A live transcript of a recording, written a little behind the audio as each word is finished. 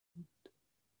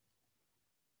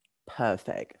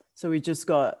Perfect. So we just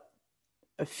got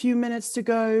a few minutes to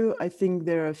go. I think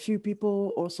there are a few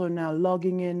people also now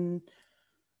logging in,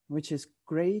 which is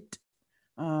great.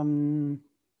 I'm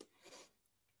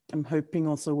hoping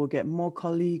also we'll get more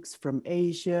colleagues from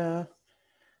Asia.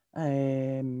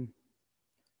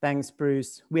 Thanks,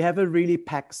 Bruce. We have a really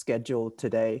packed schedule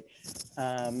today,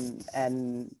 and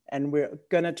we're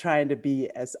gonna try to be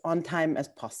as on time as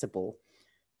possible,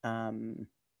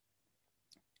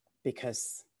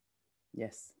 because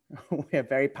yes, we're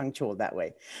very punctual that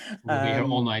way. We'll be here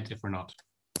all night if we're not.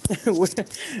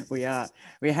 We are.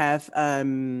 We have. I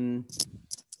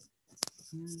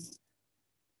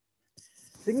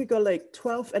think we got like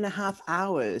 12.5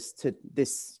 hours to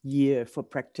this year for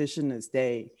Practitioners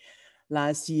Day.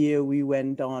 Last year we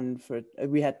went on for,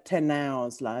 we had 10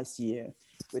 hours last year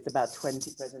with about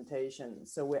 20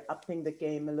 presentations. So we're upping the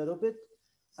game a little bit.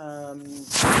 And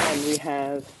we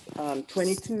have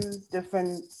 22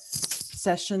 different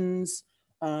sessions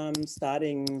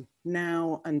starting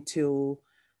now until,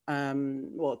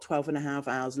 well, 12.5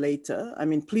 hours later. I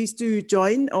mean, please do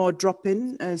join or drop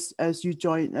in as you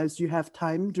join, as you have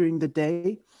time during the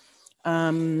day.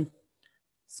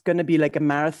 It's gonna be like a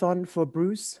marathon for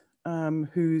Bruce,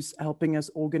 who's helping us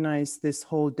organize this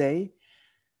whole day.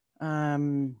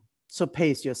 So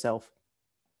pace yourself.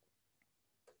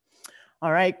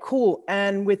 All right, cool.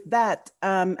 And with that,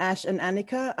 Ash and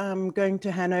Annika, I'm going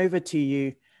to hand over to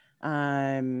you.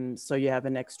 So you have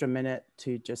an extra minute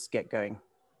to just get going.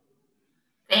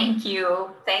 Thank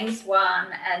you. Thanks, Juan.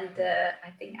 And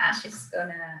I think Ash is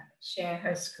gonna share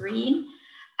her screen.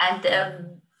 And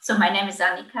so my name is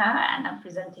Annika, and I'm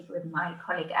presenting with my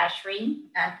colleague Ashreen,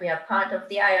 and we are part of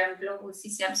the IOM Global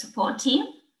CCM support team.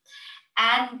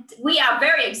 And we are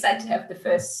very excited to have the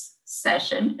first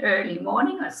session early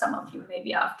morning, or some of you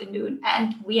maybe afternoon.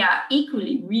 And we are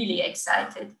equally really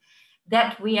excited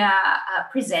that we are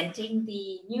presenting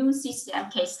the new CCCM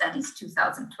Case Studies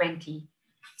 2020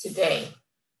 today.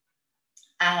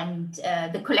 And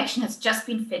the collection has just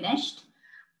been finished,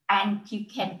 and you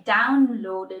can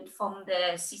download it from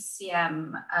the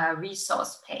CCCM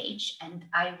resource page. And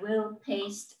I will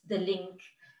paste the link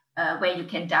where you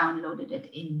can download it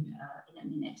in a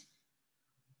minute.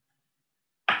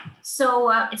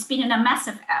 So it's been a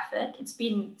massive effort. It's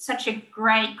been such a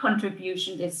great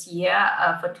contribution this year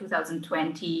for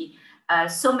 2020.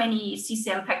 So many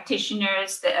CCM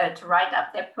practitioners to write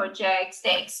up their projects,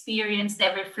 their experience,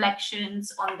 their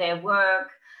reflections on their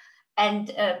work.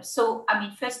 And so, I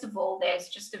mean, first of all, there's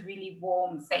just a really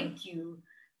warm thank you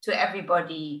to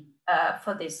everybody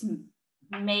for this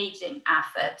amazing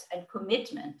effort and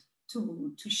commitment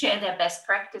to share their best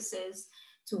practices,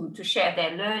 to share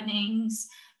their learnings,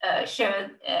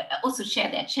 also share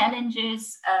their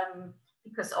challenges,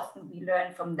 because often we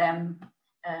learn from them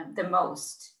the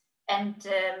most. And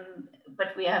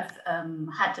but we have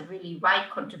had a really wide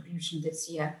contribution this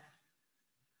year,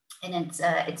 and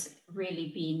it's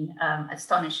really been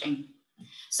astonishing.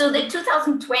 So the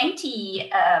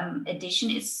 2020 edition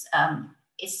is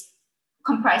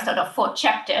comprised out of 4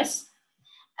 chapters.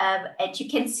 And you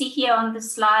can see here on the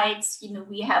slides, you know,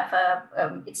 we have,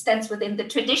 it stands within the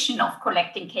tradition of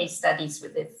collecting case studies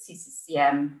with the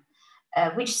CCCM,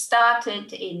 which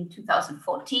started in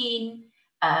 2014,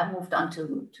 moved on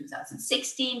to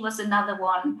 2016 was another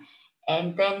one.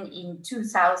 And then in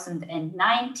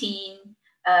 2019,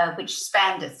 which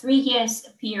spanned a 3 years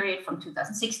period from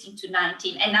 2016 to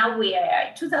 19. And now we are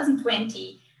at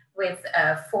 2020 with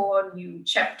 4 new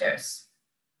chapters.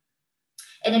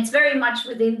 And it's very much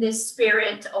within this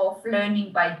spirit of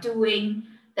learning by doing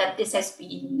that this has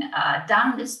been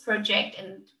done, this project,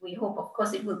 and we hope, of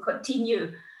course, it will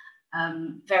continue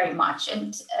very much.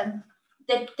 And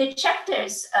the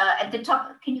chapters at the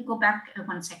top, can you go back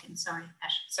 1 second? Sorry,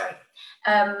 Ash, sorry.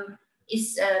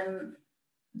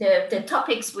 The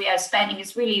topics we are spanning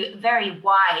is really a very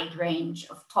wide range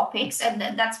of topics, and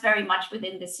that's very much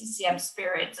within the CCM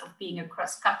spirit of being a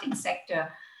cross-cutting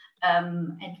sector.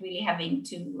 And really having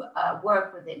to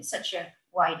work within such a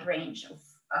wide range of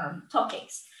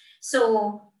topics.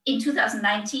 So in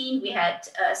 2019, we had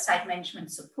site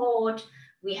management support,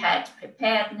 we had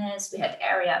preparedness, we had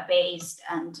area-based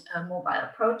and mobile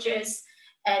approaches.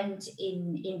 And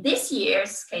in this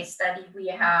year's case study, we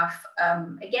have,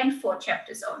 again, 4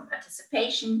 chapters on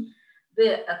participation,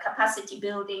 the capacity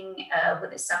building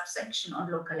with a subsection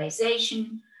on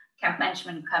localization, camp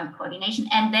management, camp coordination.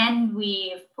 And then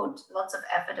we've put lots of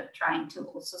effort of trying to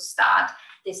also start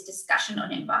this discussion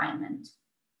on environment.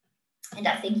 And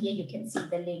I think here you can see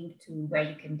the link to where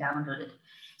you can download it.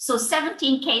 So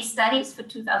 17 case studies for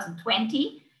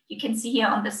 2020. You can see here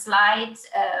on the slides,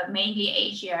 mainly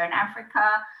Asia and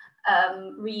Africa,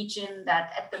 region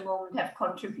that at the moment have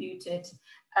contributed,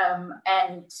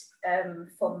 and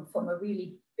from a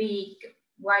really big,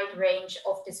 wide range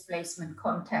of displacement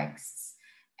contexts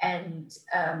and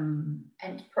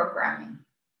programming.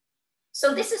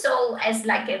 So this is all as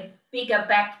like a bigger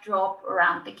backdrop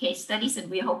around the case studies, and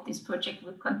we hope this project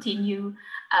will continue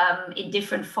in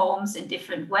different forms, in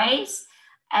different ways.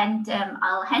 And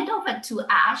I'll hand over to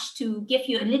Ash to give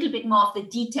you a little bit more of the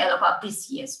detail about this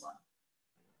year's one.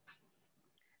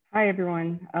 Hi,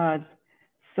 everyone.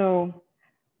 So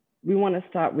we want to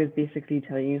start with basically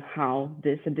telling you how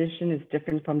this edition is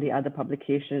different from the other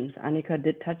publications. Annika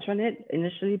did touch on it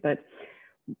initially, but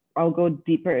I'll go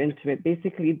deeper into it.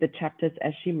 Basically, the chapters,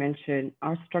 as she mentioned,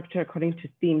 are structured according to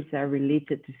themes that are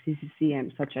related to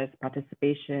CCCM, such as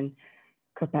participation,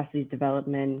 capacity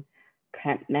development,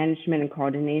 camp management and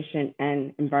coordination,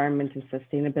 and environment and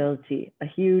sustainability. A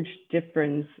huge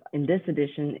difference in this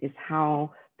edition is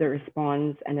how the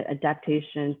response and the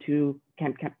adaptation to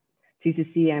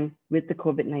CCCM with the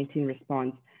COVID-19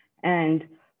 response. And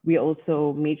we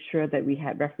also made sure that we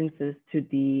had references to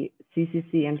the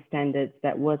CCCM standards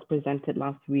that was presented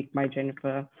last week by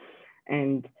Jennifer.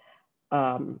 And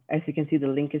as you can see, the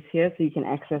link is here, so you can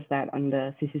access that on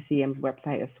the CCCM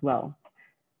website as well.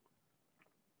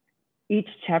 Each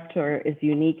chapter is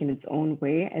unique in its own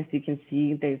way. As you can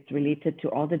see, it's related to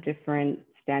all the different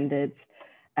standards.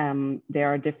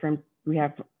 There are we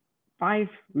have 5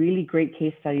 really great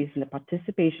case studies in the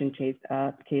participation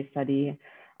case study,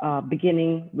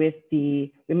 beginning with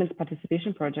the Women's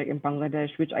Participation Project in Bangladesh,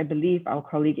 which I believe our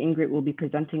colleague Ingrid will be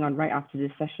presenting on right after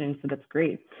this session, so that's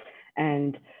great.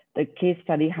 And the case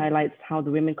study highlights how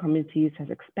the women communities has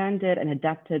expanded and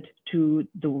adapted to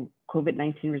the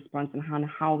COVID-19 response, and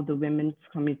how the women's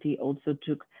community also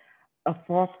took a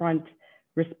forefront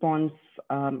response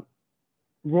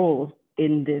role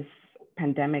in this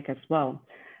pandemic as well.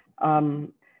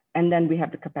 And then we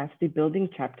have the capacity building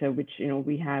chapter, which,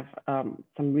 we have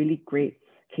some really great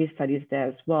case studies there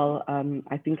as well.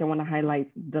 I think I want to highlight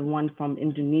the one from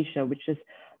Indonesia, which is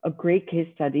a great case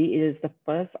study. It is the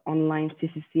first online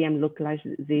CCCM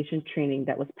localization training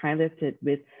that was piloted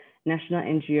with national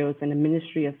NGOs and the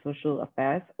Ministry of Social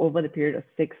Affairs over the period of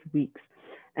 6 weeks.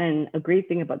 And a great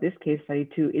thing about this case study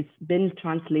too, it's been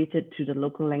translated to the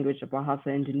local language of Bahasa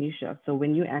Indonesia. So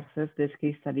when you access this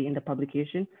case study in the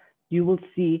publication, you will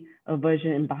see a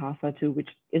version in Bahasa too, which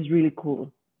is really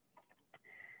cool.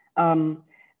 And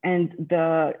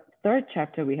the third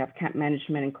chapter, we have camp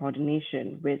management and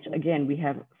coordination, which again, we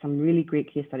have some really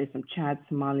great case studies from Chad,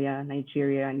 Somalia,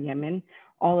 Nigeria, and Yemen,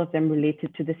 all of them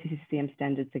related to the CCCM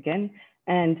standards again.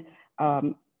 And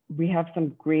we have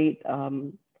some great,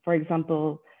 for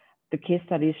example, the case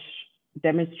studies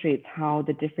demonstrates how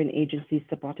the different agencies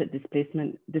supported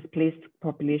displaced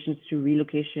populations through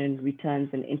relocation, returns,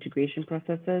 and integration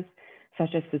processes,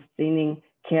 such as sustaining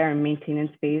care and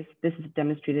maintenance phase. This is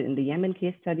demonstrated in the Yemen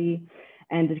case study.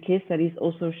 And the case studies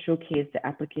also showcase the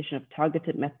application of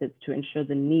targeted methods to ensure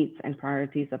the needs and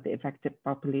priorities of the affected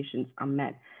populations are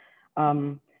met.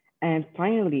 And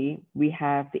finally, we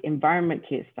have the environment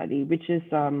case study, which is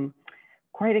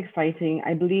quite exciting.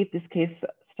 I believe this case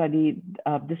study,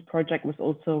 this project was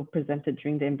also presented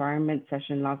during the environment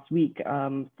session last week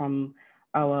from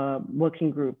our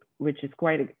working group, which is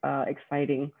quite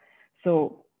exciting.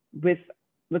 So with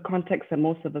the context that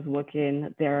most of us work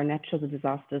in, there are natural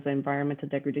disasters and environmental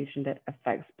degradation that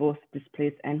affects both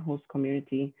displaced and host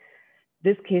community.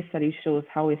 This case study shows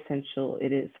how essential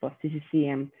it is for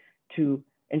CCCM to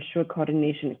ensure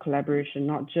coordination and collaboration,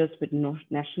 not just with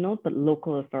national, but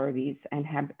local authorities, and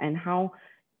how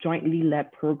jointly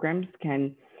led programs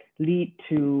can lead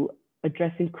to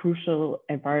addressing crucial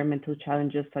environmental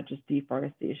challenges such as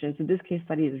deforestation. So this case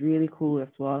study is really cool as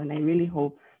well. And I really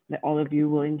hope that all of you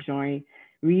will enjoy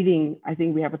reading. I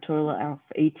think we have a total of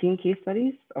 18 case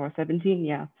studies or 17,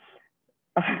 yeah.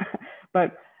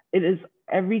 But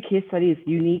every case study is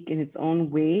unique in its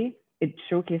own way. It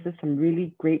showcases some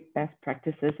really great best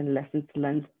practices and lessons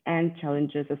learned and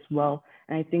challenges as well.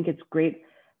 And I think it's great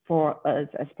for us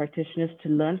as practitioners to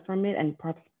learn from it, and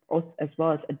perhaps as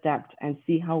well as adapt and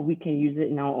see how we can use it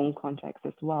in our own context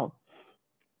as well.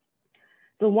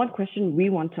 So one question we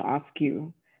want to ask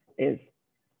you is,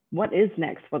 what is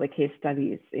next for the case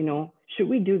studies? Should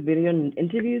we do video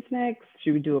interviews next?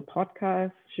 Should we do a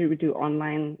podcast? Should we do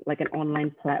online, like an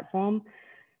online platform?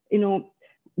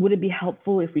 Would it be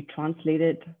helpful if we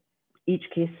translated each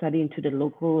case study into the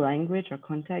local language or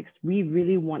context? We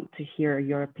really want to hear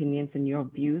your opinions and your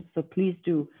views. So please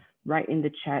do write in the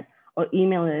chat or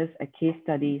email us at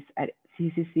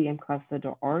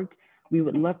casestudies@cccmcluster.org. We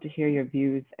would love to hear your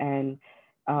views, and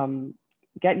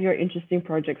get your interesting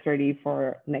projects ready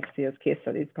for next year's case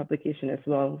studies publication as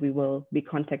well. We will be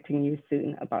contacting you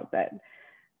soon about that.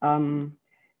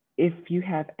 If you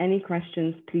have any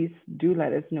questions, please do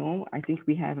let us know. I think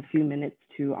we have a few minutes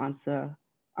to answer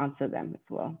them as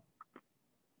well.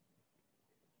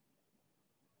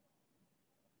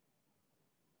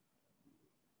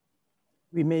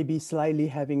 We may be slightly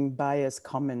having biased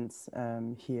comments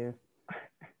here.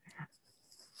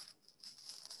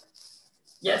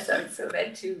 Yes, so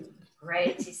that too.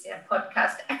 Great CCCM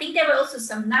podcast. I think there were also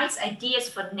some nice ideas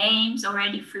for names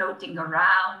already floating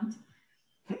around.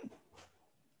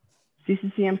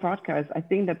 CCCM podcast, I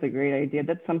think that's a great idea.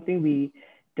 That's something we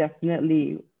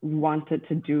definitely wanted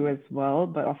to do as well,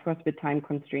 but of course with time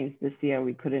constraints this year,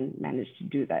 we couldn't manage to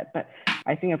do that. But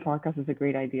I think a podcast is a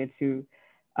great idea too.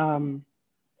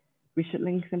 We should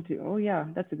link them to, oh yeah,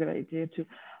 that's a good idea too.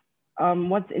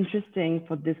 What's interesting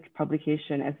for this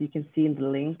publication, as you can see in the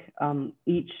link,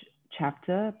 each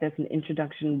chapter, there's an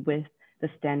introduction with the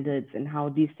standards and how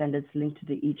these standards link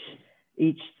to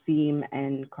each theme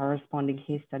and corresponding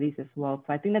case studies as well.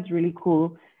 So I think that's really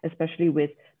cool, especially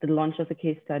with the launch of the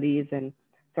case studies and,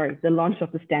 sorry, the launch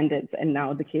of the standards and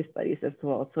now the case studies as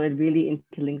well. So it really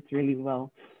interlinks really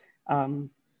well. So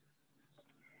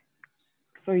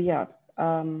yeah.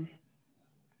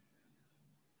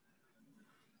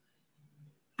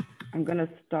 I'm gonna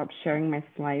stop sharing my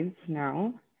slides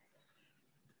now.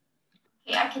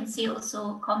 Okay, I can see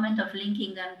also a comment of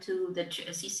linking them to the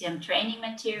CCM training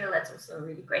material. That's also a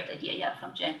really great idea, yeah,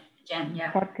 from Jen,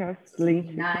 yeah. Podcast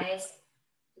link. Nice.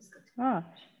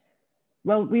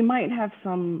 Well, we might have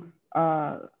some,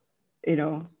 you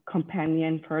know,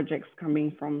 companion projects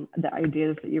coming from the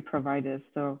ideas that you provide us.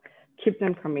 So keep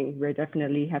them coming. We're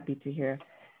definitely happy to hear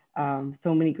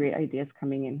so many great ideas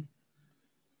coming in.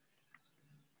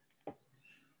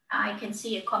 I can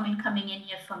see a comment coming in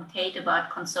here from Kate about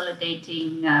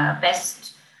consolidating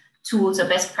best tools or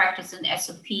best practice and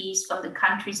SOPs from the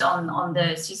countries on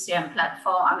the CCM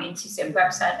platform, I mean, CCM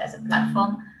website as a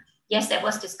platform. Yes, that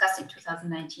was discussed in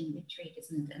 2019 with trade,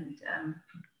 isn't it? And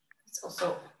it's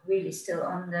also really still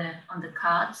on the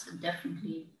cards, and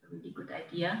definitely a really good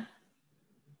idea.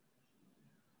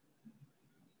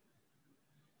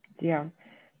 Yeah.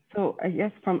 So I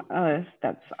guess from us,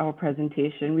 that's our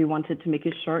presentation. We wanted to make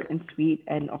it short and sweet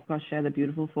and of course share the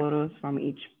beautiful photos from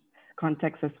each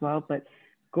context as well, but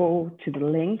go to the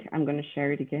link. I'm going to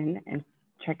share it again and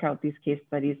check out these case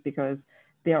studies because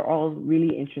they're all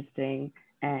really interesting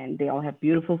and they all have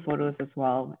beautiful photos as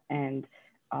well. And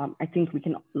I think we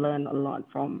can learn a lot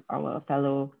from our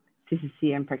fellow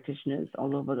CCCM practitioners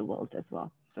all over the world as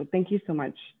well. So thank you so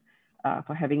much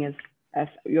for having us as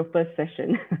your first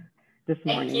session. This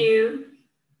morning. Thank you.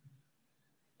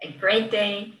 A great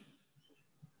day.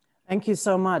 Thank you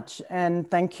so much. And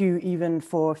thank you even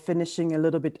for finishing a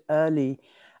little bit early.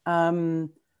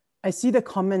 I see the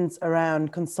comments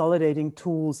around consolidating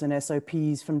tools and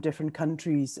SOPs from different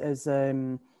countries as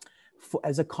a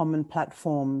common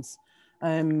platforms.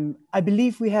 I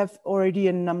believe we have already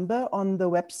a number on the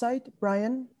website,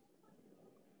 Brian.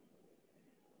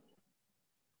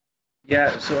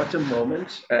 Yeah, so at the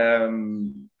moment,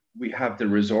 we have the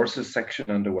resources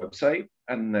section on the website,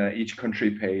 and each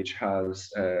country page has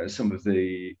some of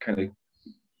the kind of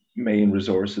main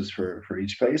resources for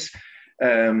each place.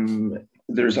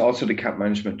 There's also the CAP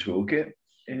management toolkit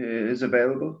is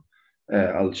available.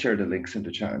 I'll share the links in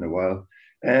the chat in a while.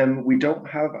 We don't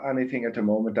have anything at the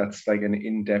moment that's like an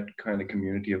in-depth kind of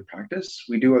community of practice.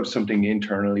 We do have something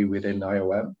internally within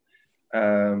IOM,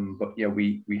 but yeah,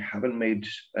 we haven't made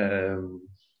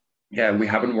we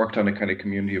haven't worked on a kind of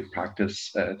community of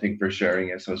practice, I think, for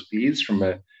sharing SOPs from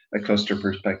a cluster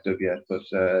perspective yet, but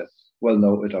well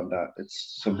noted on that.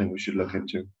 It's something we should look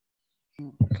into.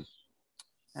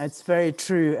 It's very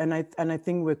true. And I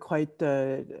think we're quite,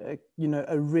 you know,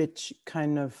 a rich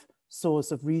kind of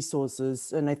source of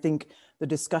resources. And I think the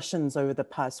discussions over the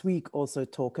past week also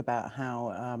talk about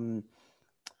how,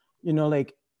 you know,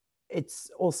 like,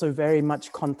 it's also very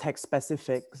much context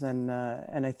specific, and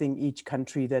I think each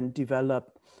country then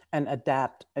develop and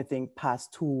adapt, I think,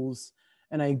 past tools.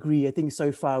 And I agree. I think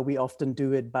so far we often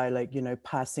do it by, like, you know,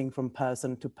 passing from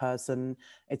person to person.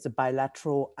 It's a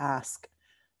bilateral ask.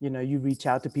 You know, you reach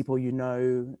out to people you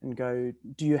know and go,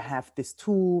 do you have this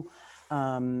tool?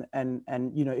 And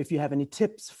you know, if you have any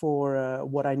tips for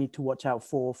what I need to watch out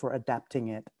for adapting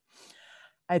it.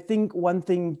 I think one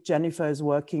thing Jennifer is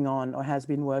working on, or has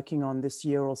been working on this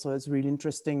year also, is really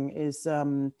interesting, is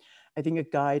I think a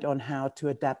guide on how to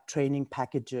adapt training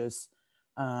packages.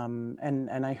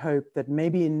 And I hope that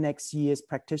maybe in next year's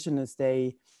Practitioners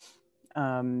Day,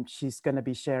 she's going to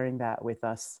be sharing that with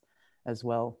us. as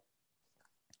well.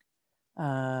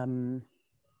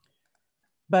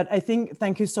 But I think,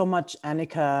 thank you so much,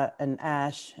 Annika and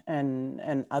Ash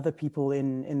and other people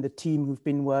in the team who've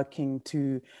been working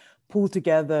to pull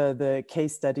together the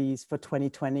case studies for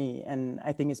 2020. And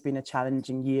I think it's been a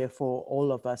challenging year for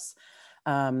all of us.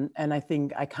 And I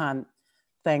think I can't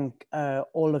thank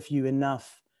all of you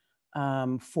enough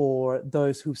for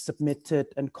those who've submitted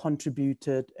and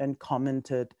contributed and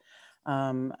commented.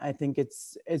 I think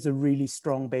it's a really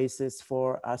strong basis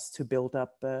for us to build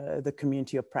up the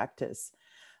community of practice.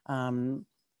 And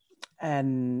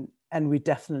we're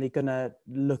definitely gonna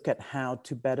look at how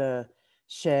to better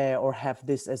share or have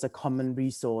this as a common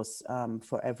resource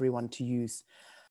for everyone to use.